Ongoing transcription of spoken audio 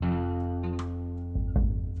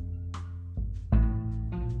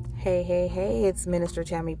Hey, it's Minister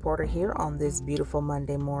Tammy Porter here on this beautiful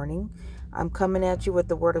Monday morning. I'm coming at you with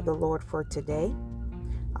the word of the Lord for today.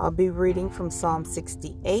 I'll be reading from Psalm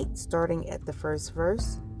 68, starting at the first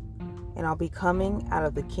verse, and I'll be coming out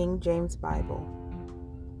of the King James Bible.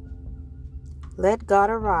 Let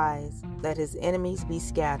God arise, let his enemies be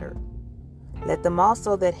scattered. Let them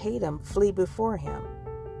also that hate him flee before him.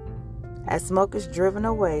 As smoke is driven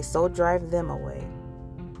away, so drive them away.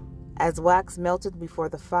 As wax melted before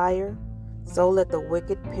the fire, so let the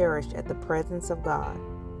wicked perish at the presence of God.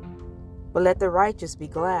 But let the righteous be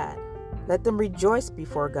glad. Let them rejoice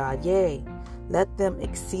before God. Yea, let them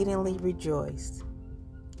exceedingly rejoice.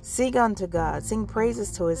 Sing unto God, sing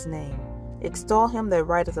praises to his name. Extol him that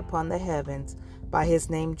rideth upon the heavens by his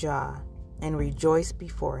name Jah, and rejoice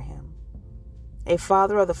before him. A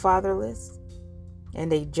father of the fatherless,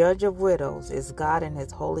 and a judge of widows is God in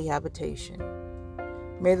his holy habitation.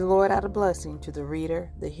 May the Lord add a blessing to the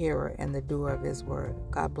reader, the hearer, and the doer of his word.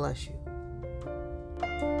 God bless you.